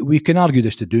we can argue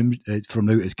this to doom from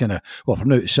now to from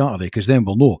now to Saturday, because then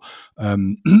we'll know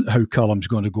how Callum's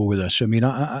going to go with this. I mean,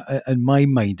 I in my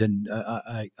mind, and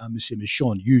I'm the same as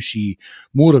Sean. You see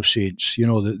more of Saints,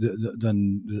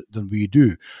 than we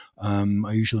do. I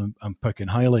usually I'm picking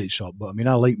highlights up, but I mean,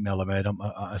 I like Melamed.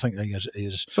 I think he has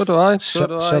so do I.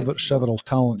 Several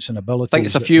talents and abilities. I think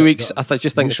it's a few weeks. I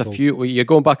just think it's a few. You're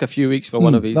going back a few weeks for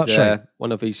one of his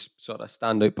one of his sort of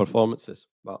standout performances.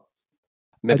 But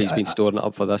maybe he's been storing it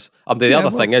up for this. The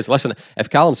other thing is, listen, if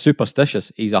Callum's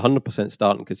superstitious, he's 100%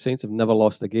 starting, because Saints have never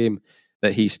lost a game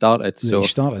that he started. So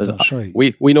that's right.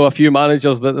 We know a few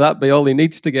managers that be all he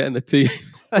needs to get in the team.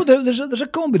 Well, there's a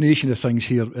combination of things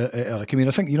here, Eric. I mean,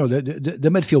 I think the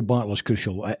midfield battle is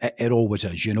crucial. It always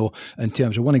is, in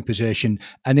terms of winning possession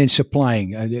and then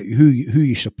supplying. Who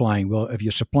you're supplying? Well, if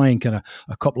you're supplying kind of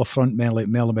a couple of front men like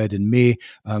Melamed and May,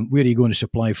 where are you going to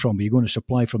supply from? Are you going to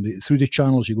supply from through the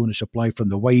channels? You're going to supply from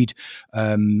the wide.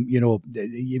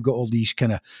 You've got all these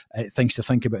kind of things to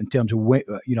think about in terms of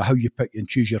how you pick and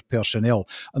choose your personnel,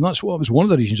 and that's what was one of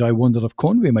the reasons I wondered if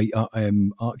Conway might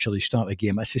actually start a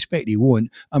game. I suspect he won't.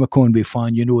 I'm a Conway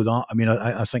fan, that. I mean,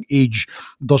 I think age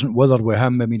doesn't wither with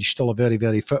him. I mean, he's still a very,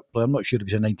 very fit player. I'm not sure if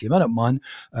he's a 90-minute man,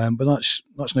 but that's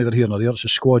neither here nor there. It's a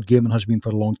squad game and has been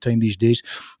for a long time these days.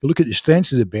 But look at the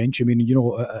strength of the bench. I mean,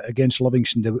 against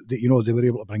Livingston, they were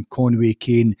able to bring Conway,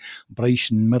 Kane,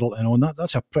 Bryson, Middleton on.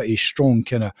 That's a pretty strong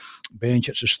kind of bench.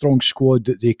 It's a strong squad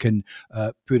that they can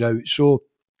put out. So,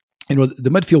 the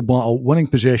midfield battle, winning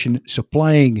possession,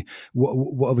 supplying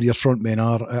whatever your front men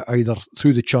are, either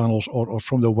through the channels or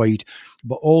from the wide,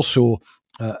 but also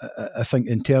I think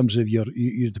in terms of your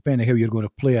depending how you're going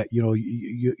to play it,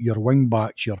 your wing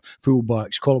backs, your full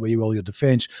backs, call it what you will, your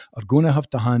defence are going to have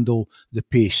to handle the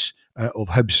pace of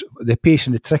Hibs, the pace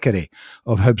and the trickery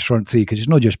of Hibs front three, because it's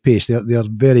not just pace. They're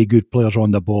very good players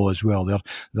on the ball as well. They're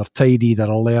tidy, they're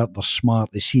alert, they're smart,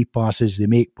 they see passes, they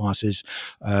make passes.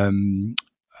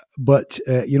 But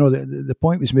the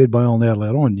point was made by Alan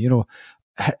earlier on.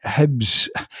 Hibs.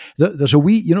 There's a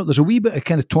wee bit of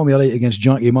kind of Tommy Wright against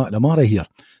Jackie McNamara here.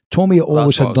 Tommy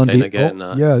always had Dundee.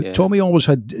 Tommy always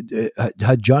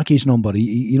had Jackie's number.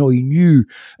 He knew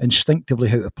instinctively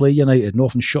how to play United and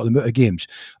often shut them out of games.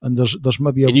 And there's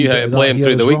maybe he knew how to play him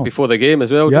through the week before the game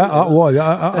as well.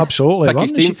 Absolutely. Pick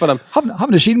his team for him.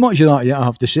 Haven't seen much of that yet, I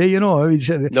have to say. No,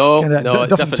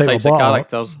 different types of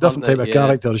characters. Different type of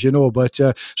characters, But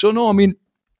I mean,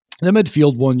 the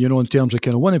midfield one, in terms of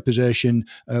kind of winning possession,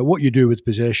 what you do with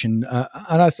possession,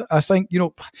 and I think,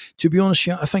 to be honest,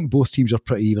 I think both teams are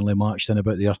pretty evenly matched in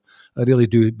about there. I really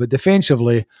do. But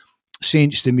defensively,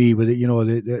 Saints to me, with it,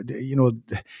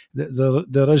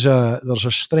 there's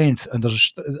a strength, and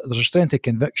there's a strength of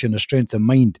conviction, a strength of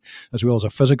mind, as well as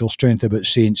a physical strength about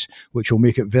Saints, which will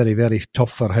make it very, very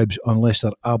tough for Hibs unless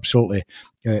they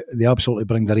absolutely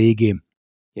bring their A game.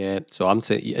 Yeah. So I'm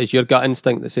saying, is your gut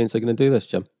instinct that Saints are going to do this,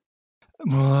 Jim?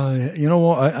 You know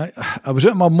what? I was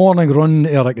at my morning run,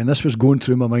 Eric, and this was going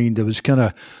through my mind. I was kind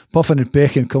of puffing and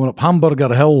pecking coming up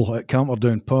Hamburger Hill at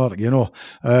Camperdown Park,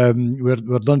 where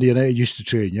Dundee United used to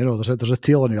train. There's a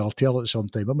tale in there. I'll tell it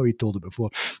sometime. I maybe told it before.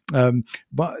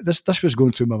 But this was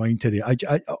going through my mind today.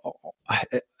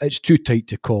 It's too tight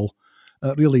to call.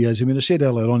 It really is. I mean, I said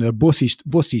earlier on there, both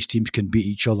these teams can beat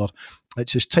each other.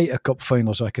 It's as tight a cup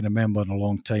final as I can remember in a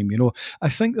long time. I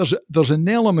think there's an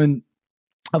element.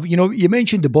 You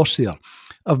mentioned the bus there.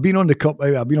 I've been on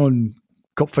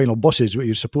cup final buses with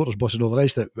your supporters buses and all the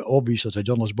rest of it, obviously as a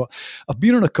journalist, but I've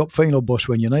been on a cup final bus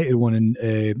when United won in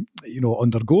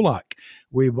under Golak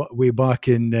way back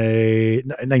in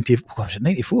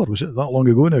 94, was it that long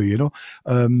ago now,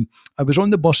 I was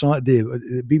on the bus that day.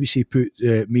 The BBC put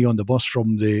me on the bus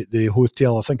from the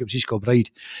hotel, I think it was East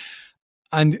Kilbride,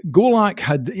 And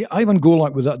Ivan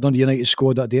Golak with that Dundee United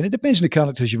squad that day, and it depends on the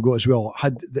characters you've got as well,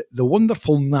 had the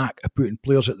wonderful knack of putting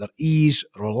players at their ease,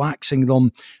 relaxing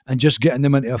them, and just getting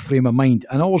them into a frame of mind.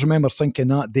 And I always remember thinking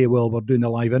that day while we're doing the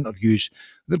live interviews,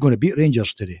 they're going to beat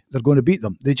Rangers today. They're going to beat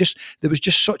them. There was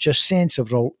just such a sense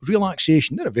of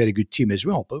relaxation. They're a very good team as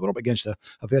well, but we're up against a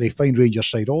very fine Rangers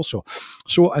side also.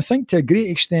 So I think to a great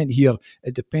extent here,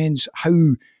 it depends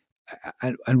how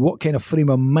and what kind of frame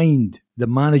of mind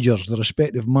the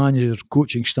respective managers,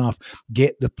 coaching staff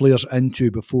get the players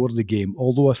into before the game.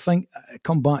 Although I think, I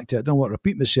come back to it, I don't want to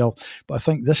repeat myself, but I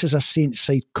think this is a Saints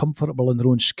side comfortable in their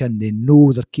own skin. They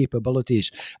know their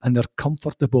capabilities and they're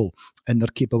comfortable in their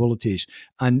capabilities.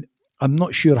 And I'm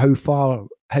not sure how far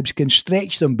Hibs can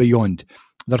stretch them beyond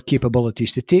their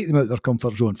capabilities to take them out of their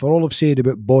comfort zone. For all I've said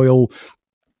about Boyle,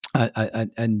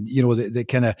 and you know the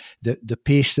kind of the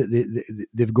pace that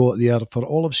they've got there, for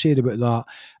all I've said about that,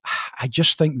 I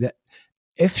just think that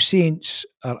if Saints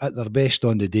are at their best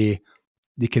on the day,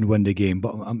 they can win the game.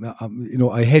 But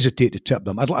I hesitate to tip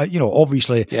them.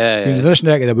 Obviously, in this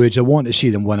neck of the woods, I want to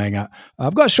see them winning it.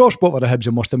 I've got a soft spot for the Hibs,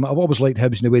 I must admit. I've always liked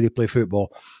Hibs in the way they play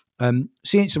football.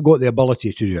 Saints have got the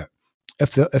ability to do it.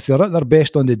 If they're at their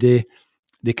best on the day,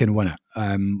 they can win it.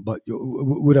 But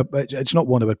it's not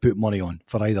one I would put money on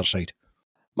for either side.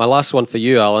 My last one for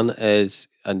you, Alan, is,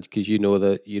 and because you know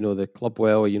the club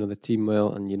well, you know the team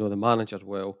well, and you know the manager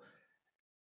well,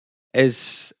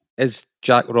 is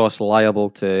Jack Ross liable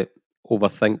to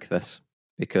overthink this?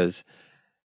 Because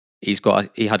he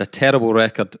had a terrible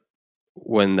record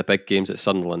when the big games at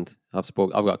Sunderland. I've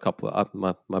got a couple of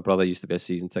my brother used to be a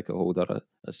season ticket holder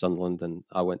at Sunderland, and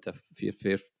I went to a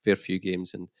fair few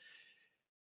games, and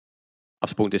I've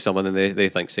spoken to someone and they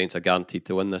think Saints are guaranteed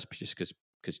to win this just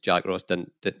because Jack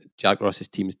Ross's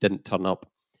teams didn't turn up,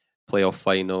 playoff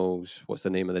finals, what's the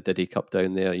name of the Diddy Cup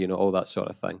down there, all that sort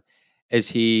of thing. Is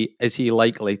he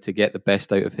likely to get the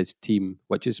best out of his team,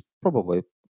 which is probably,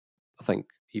 I think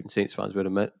even Saints fans would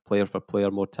admit, player for player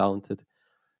more talented?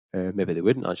 Maybe they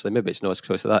wouldn't actually. Maybe it's not as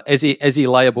close to that. Is he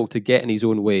liable to get in his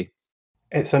own way?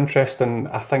 It's interesting.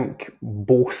 I think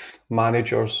both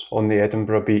managers on the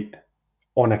Edinburgh beat,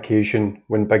 on occasion,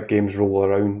 when big games roll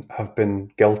around, have been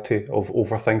guilty of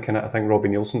overthinking it. I think Robbie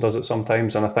Neilson does it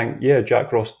sometimes, and I think,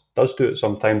 Jack Ross does do it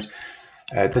sometimes.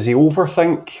 Does he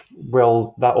overthink?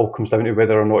 Well, that all comes down to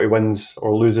whether or not he wins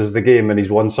or loses the game, and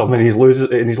he's won some and he's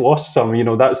lost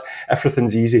some. That's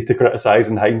everything's easy to criticise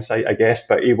in hindsight, I guess,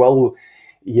 but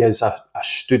he is a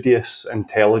studious,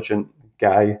 intelligent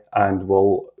guy and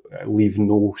will leave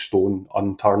no stone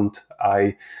unturned.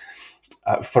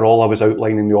 For all I was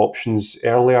outlining the options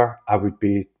earlier, I would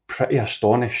be pretty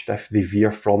astonished if they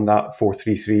veer from that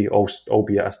 4-3-3,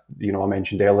 albeit, I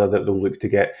mentioned earlier that they'll look to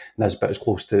get Nisbet as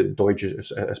close to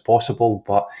Doidge as possible.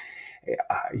 But,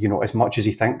 as much as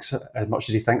he thinks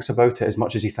about it, as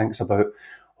much as he thinks about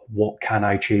what can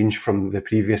I change from the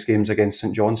previous games against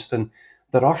St Johnstone,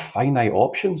 there are finite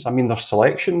options. I mean, there's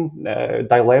selection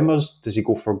dilemmas. Does he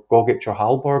go for Gogic or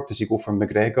Hallberg? Does he go for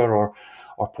McGregor or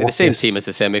Porteous? The same team as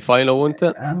the semi-final, won't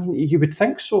it? I mean, you would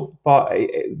think so, but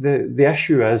the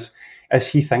issue is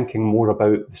he thinking more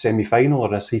about the semi-final,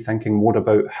 or is he thinking more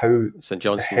about how St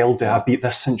Johnstone, the hell do I beat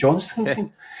this St Johnstone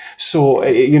team? So,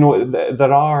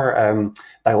 there are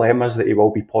dilemmas that he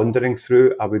will be pondering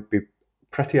through. I would be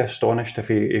pretty astonished if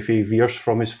he veers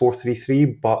from his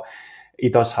 4-3-3, but he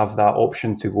does have that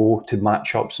option to go to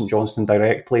match up St Johnstone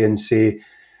directly and say,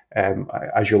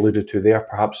 as you alluded to there,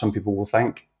 perhaps some people will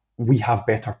think, we have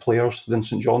better players than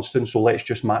St Johnstone, so let's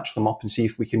just match them up and see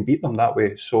if we can beat them that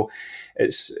way. So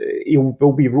he'll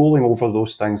be rolling over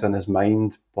those things in his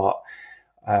mind, but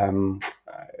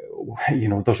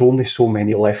there's only so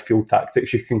many left field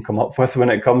tactics you can come up with when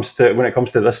it comes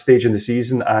to this stage in the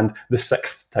season and the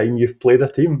sixth time you've played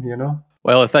a team.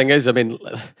 Well, the thing is, I mean,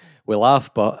 we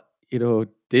laugh, but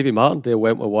Davy Martindale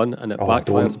went with one and it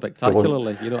backfired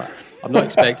spectacularly. I'm not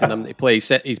expecting him to play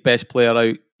his best player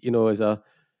out,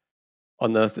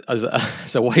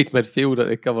 as a wide midfielder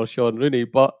to cover Sean Rooney,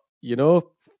 but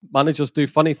managers do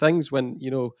funny things when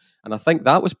and I think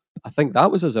that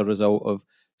was as a result of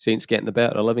Saints getting the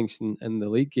better of Livingston in the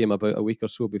league game about a week or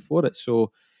so before it.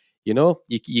 So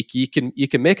you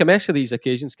can make a mess of these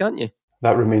occasions, can't you?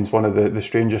 That remains one of the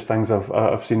strangest things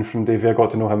I've seen from Davey. I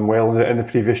got to know him well in the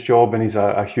previous job, and he's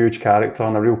a huge character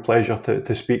and a real pleasure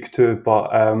to speak to. But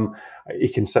he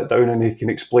can sit down and he can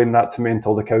explain that to me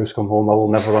until the cows come home. I will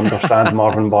never understand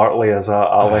Marvin Bartley as a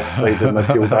left-sided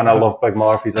midfielder, and I love Big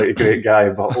Marv. He's a great guy,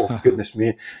 but oh goodness me,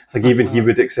 I think even he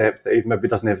would accept that he maybe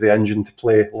doesn't have the engine to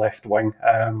play left wing.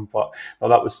 But no,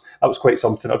 that was quite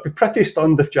something. I'd be pretty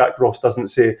stunned if Jack Ross doesn't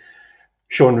say,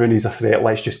 Sean Rooney's a threat.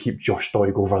 Let's just keep Josh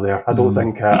Doig over there. I don't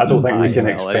think we can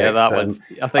expect. Yeah, that one's.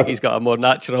 I think he's got a more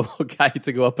natural guy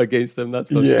to go up against him. That's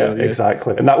for sure. Yeah,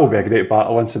 exactly, and that will be a great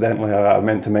battle. Incidentally, I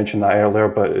meant to mention that earlier,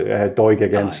 but Doig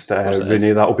against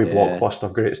Rooney, that will be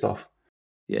blockbuster. Great stuff.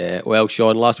 Yeah. Well,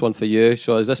 Sean, last one for you.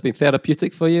 So, has this been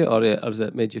therapeutic for you, or has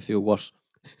it made you feel worse?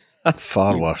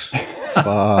 Far worse.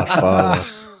 Far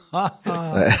worse.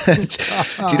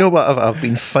 Do you know what? I've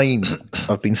been fine.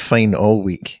 I've been fine all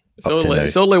week.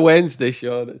 It's only Wednesday,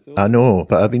 Sean. I know,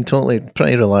 but I've been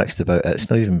pretty relaxed about it. It's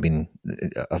not even been.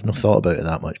 I've not thought about it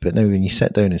that much. But now, when you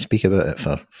sit down and speak about it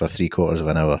for 3/4 of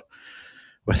an hour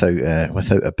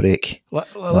without a break,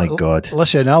 my God!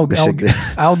 Listen, I'll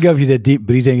give you the deep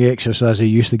breathing exercise I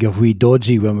used to give wee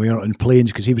Dodgy when we were on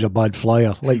planes, because he was a bad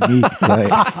flyer like me. Right?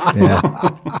 Yeah.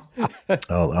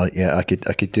 Oh, yeah. I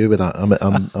could do with that.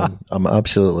 I'm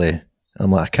absolutely. I'm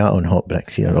like a cat on hot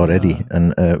bricks here already,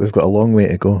 and we've got a long way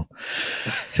to go.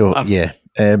 So yeah,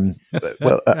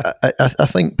 well, I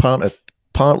think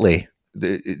partly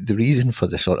the reason for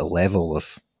the sort of level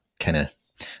of kind of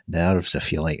nerves,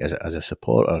 if you like, as a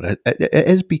supporter, it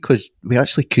is because we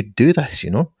actually could do this. You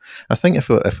know, I think if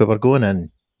we were going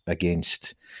in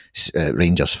against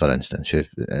Rangers, for instance,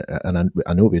 and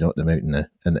I know we knocked them out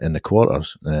in the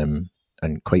quarters in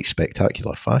quite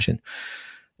spectacular fashion.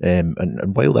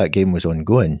 And while that game was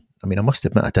ongoing, I mean, I must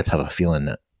admit I did have a feeling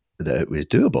that it was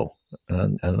doable.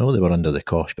 And I know they were under the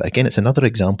cosh, but again, it's another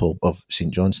example of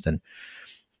St Johnstone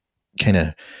kind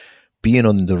of being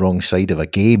on the wrong side of a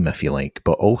game, if you like,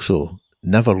 but also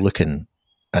never looking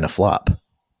in a flap.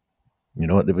 You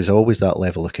know, there was always that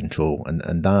level of control,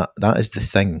 and that is the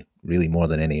thing, really, more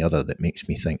than any other, that makes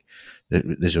me think that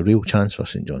there's a real chance for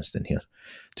St Johnstone here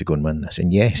to go and win this.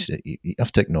 And yes, you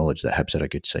have to acknowledge that Hibs are a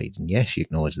good side, and yes, you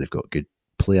acknowledge they've got good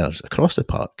players across the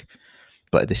park,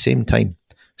 but at the same time,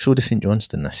 so does St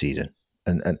Johnstone this season,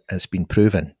 and it's been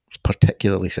proven,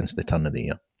 particularly since the turn of the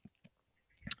year.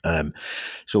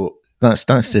 So that's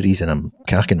the reason I'm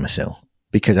cracking myself,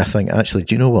 because I think, actually,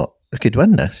 do you know what? We could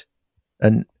win this,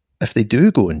 and if they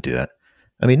do go and do it,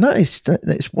 I mean,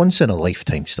 it's once in a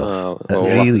lifetime stuff. It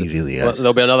really is.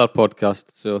 There'll be another podcast.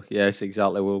 So yes,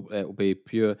 exactly. It'll be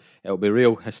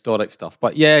real historic stuff.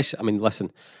 But yes, I mean,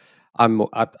 listen,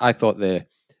 I thought the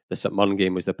St Mirren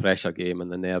game was the pressure game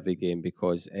and the nervy game,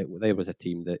 because there was a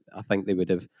team that I think they would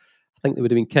have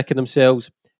been kicking themselves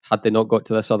had they not got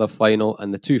to this other final.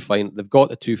 And they've got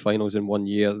the two finals in 1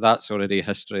 year. That's already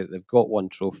history. They've got one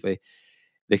trophy.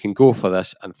 They can go for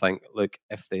this and think, look,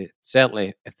 if they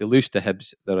lose to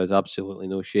Hibs, there is absolutely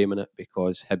no shame in it,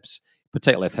 because Hibs,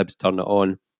 particularly if Hibs turn it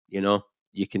on, you know,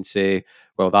 you can say,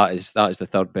 well, that is the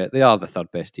third best. They are the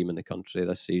third best team in the country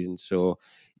this season, so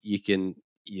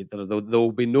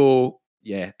there'll be no.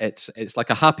 Yeah, it's like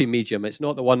a happy medium. It's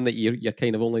not the one that you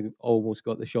kind of only almost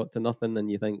got the shot to nothing, and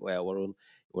you think, well,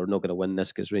 we're not going to win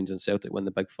this because Rangers and Celtic win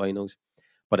the big finals.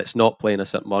 But it's not playing a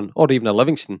St Mirren or even a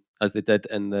Livingston, as they did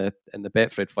in the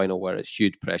Betfred final, where it's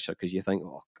huge pressure, because you think,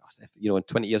 oh God, in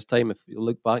 20 years' time, if you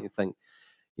look back, you think,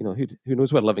 who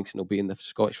knows where Livingston will be in the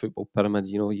Scottish football pyramid?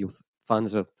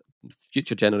 Fans of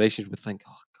future generations would think,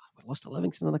 oh God, we lost to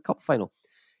Livingston in a cup final.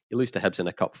 You lose to Hibs in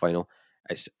a cup final,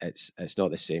 it's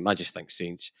not the same. I just think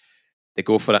Saints, they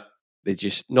go for it. They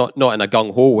just not in a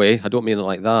gung ho way. I don't mean it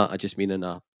like that. I just mean in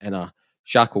a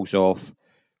shackles off.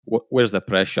 Where's the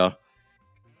pressure?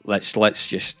 Let's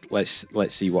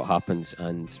see what happens,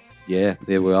 and yeah,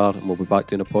 there we are, and we'll be back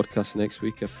doing a podcast next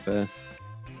week if they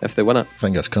win it.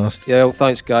 Fingers crossed. Yeah, well,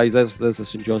 thanks guys. There's the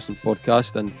St Johnstone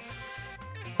podcast, and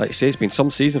like I say, it's been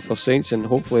some season for Saints, and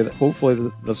hopefully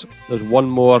there's one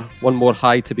more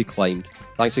high to be climbed.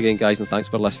 Thanks again, guys, and thanks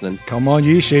for listening. Come on,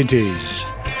 ye Sainties.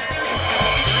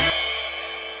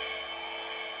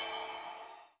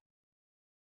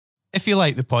 If you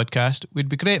like the podcast, we'd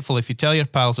be grateful if you tell your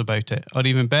pals about it, or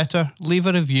even better, leave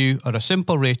a review or a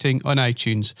simple rating on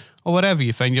iTunes or wherever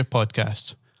you find your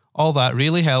podcasts. All that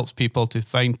really helps people to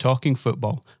find Talking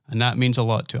Football, and that means a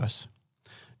lot to us.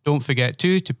 Don't forget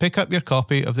to pick up your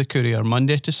copy of The Courier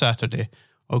Monday to Saturday,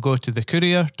 or go to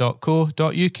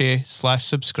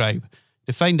thecourier.co.uk/subscribe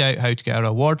to find out how to get our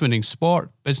award-winning sport,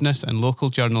 business and local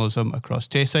journalism across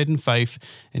Tayside and Fife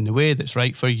in the way that's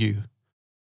right for you.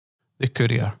 The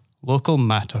Courier. Local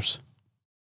matters.